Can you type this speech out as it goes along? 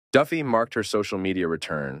Duffy marked her social media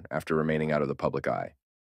return after remaining out of the public eye.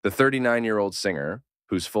 The 39-year-old singer,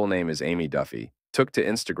 whose full name is Amy Duffy, took to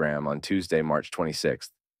Instagram on Tuesday, March 26th,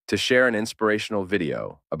 to share an inspirational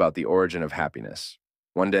video about the origin of happiness.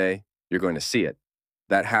 One day, you're going to see it.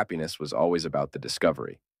 That happiness was always about the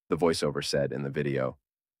discovery, the voiceover said in the video,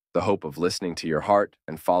 the hope of listening to your heart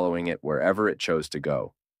and following it wherever it chose to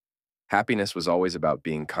go. Happiness was always about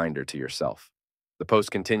being kinder to yourself. The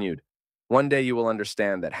post continued, one day you will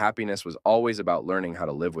understand that happiness was always about learning how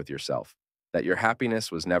to live with yourself, that your happiness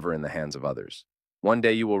was never in the hands of others. One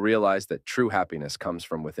day you will realize that true happiness comes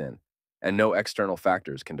from within, and no external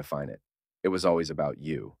factors can define it. It was always about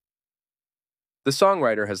you. The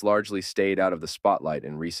songwriter has largely stayed out of the spotlight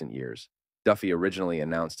in recent years. Duffy originally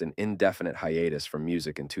announced an indefinite hiatus from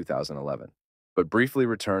music in 2011, but briefly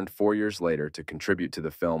returned 4 years later to contribute to the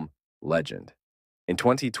film Legend. In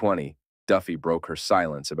 2020, Duffy broke her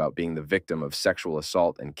silence about being the victim of sexual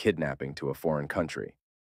assault and kidnapping to a foreign country.